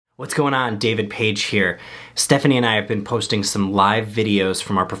What's going on? David Page here. Stephanie and I have been posting some live videos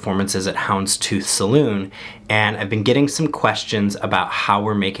from our performances at Houndstooth Saloon, and I've been getting some questions about how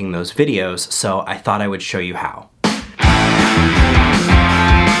we're making those videos, so I thought I would show you how.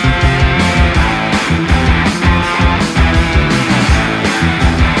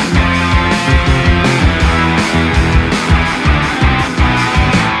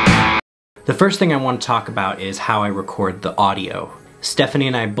 The first thing I want to talk about is how I record the audio. Stephanie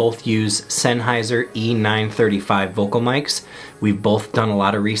and I both use Sennheiser E935 vocal mics. We've both done a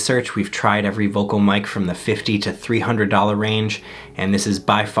lot of research. We've tried every vocal mic from the $50 to $300 range, and this is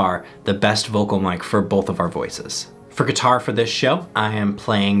by far the best vocal mic for both of our voices. For guitar for this show, I am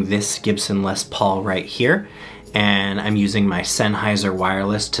playing this Gibson Les Paul right here, and I'm using my Sennheiser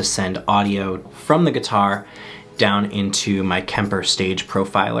wireless to send audio from the guitar down into my Kemper stage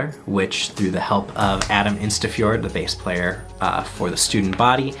profiler, which through the help of Adam Instafjord, the bass player for the student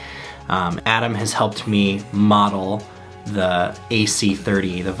body, Adam has helped me model the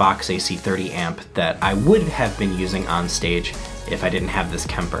AC30, the Vox AC30 amp that I would have been using on stage if I didn't have this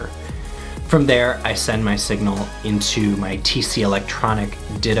Kemper. From there, I send my signal into my TC Electronic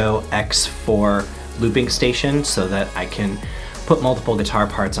Ditto X4 looping station so that I can put multiple guitar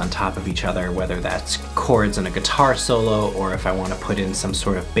parts on top of each other, whether that's chords in a guitar solo or if I want to put in some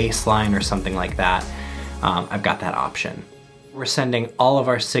sort of bass line or something like that, I've got that option. We're sending all of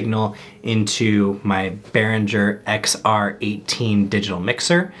our signal into my Behringer XR18 digital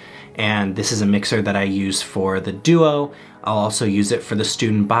mixer, and this is a mixer that I use for the duo. I'll also use it for the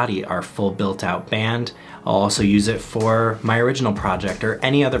student body, our full built-out band. I'll also use it for my original project or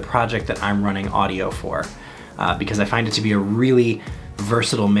any other project that I'm running audio for. Because I find it to be a really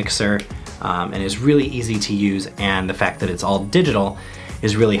versatile mixer and is really easy to use, and the fact that it's all digital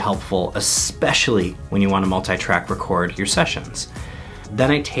is really helpful, especially when you want to multi-track record your sessions.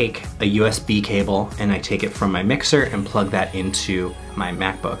 Then I take a USB cable and I take it from my mixer and plug that into my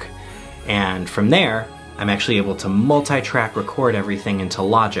MacBook. And from there, I'm actually able to multi-track record everything into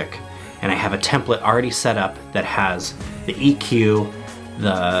Logic. And I have a template already set up that has the EQ,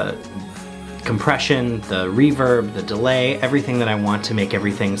 the compression, the reverb, the delay, everything that I want to make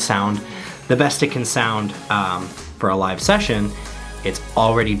everything sound the best it can sound for a live session. It's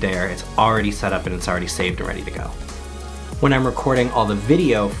already there, it's already set up, and it's already saved and ready to go. When I'm recording all the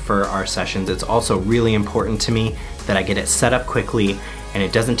video for our sessions, it's also really important to me that I get it set up quickly and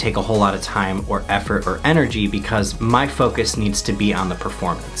it doesn't take a whole lot of time or effort or energy because my focus needs to be on the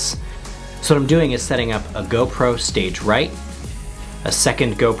performance. So what I'm doing is setting up a GoPro stage right, a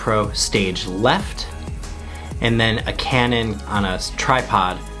second GoPro stage left, and then a Canon on a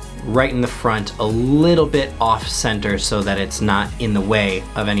tripod right in the front, a little bit off center so that it's not in the way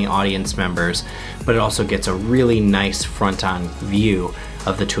of any audience members, but it also gets a really nice front-on view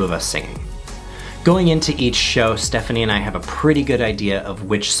of the two of us singing. Going into each show, Stephanie and I have a pretty good idea of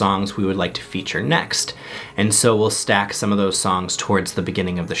which songs we would like to feature next, and so we'll stack some of those songs towards the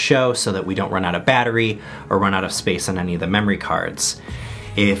beginning of the show so that we don't run out of battery or run out of space on any of the memory cards.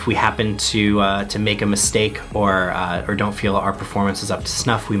 If we happen to make a mistake or don't feel our performance is up to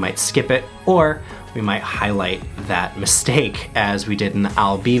snuff, we might skip it, or we might highlight that mistake as we did in the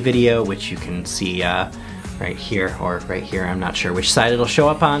I'll Be video, which you can see right here or right here. I'm not sure which side it'll show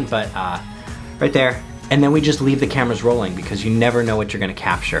up on, but right there. And then we just leave the cameras rolling because you never know what you're gonna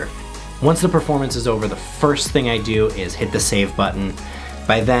capture. Once the performance is over, the first thing I do is hit the save button.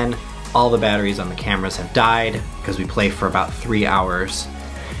 By then, all the batteries on the cameras have died because we play for about 3 hours.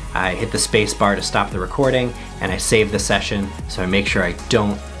 I hit the space bar to stop the recording and I save the session so I make sure I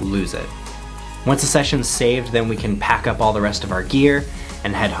don't lose it. Once the session's saved, then we can pack up all the rest of our gear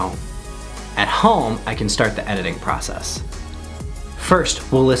and head home. At home, I can start the editing process.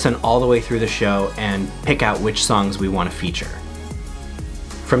 First, we'll listen all the way through the show and pick out which songs we want to feature.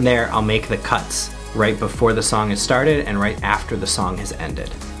 From there, I'll make the cuts right before the song is started and right after the song has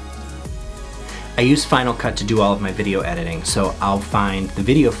ended. I use Final Cut to do all of my video editing, so I'll find the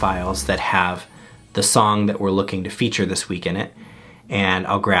video files that have the song that we're looking to feature this week in it, and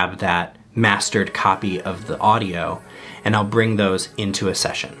I'll grab that mastered copy of the audio and I'll bring those into a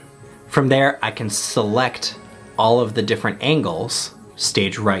session. From there, I can select all of the different angles,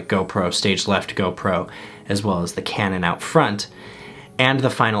 stage right GoPro, stage left GoPro, as well as the Canon out front, and the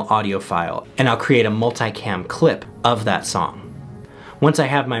final audio file, and I'll create a multicam clip of that song. Once I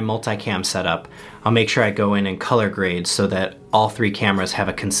have my multicam set up, I'll make sure I go in and color grade so that all 3 cameras have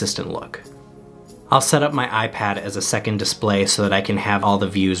a consistent look. I'll set up my iPad as a second display so that I can have all the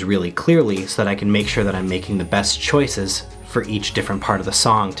views really clearly so that I can make sure that I'm making the best choices for each different part of the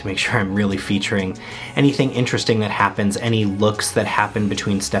song to make sure I'm really featuring anything interesting that happens, any looks that happen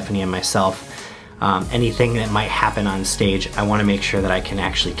between Stephanie and myself, anything that might happen on stage. I want to make sure that I can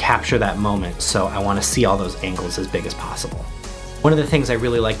actually capture that moment, so I want to see all those angles as big as possible. One of the things I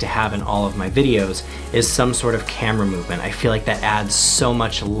really like to have in all of my videos is some sort of camera movement. I feel like that adds so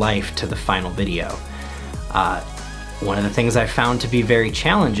much life to the final video. One of the things I found to be very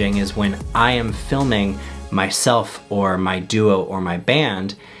challenging is when I am filming myself or my duo or my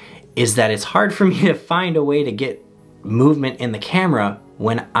band, is that it's hard for me to find a way to get movement in the camera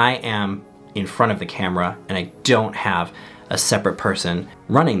when I am in front of the camera and I don't have a separate person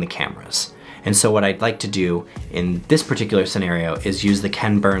running the cameras. And so what I'd like to do in this particular scenario is use the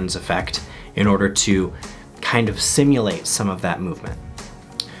Ken Burns effect in order to kind of simulate some of that movement.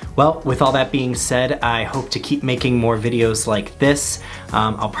 Well, with all that being said, I hope to keep making more videos like this.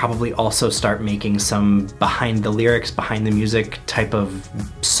 I'll probably also start making some behind the lyrics, behind the music type of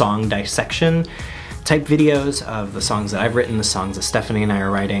song dissection type videos of the songs that I've written, the songs that Stephanie and I are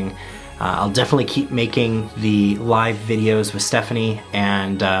writing. I'll definitely keep making the live videos with Stephanie,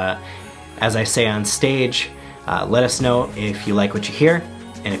 and as I say on stage, let us know if you like what you hear,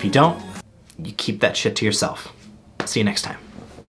 and if you don't, you keep that shit to yourself. See you next time.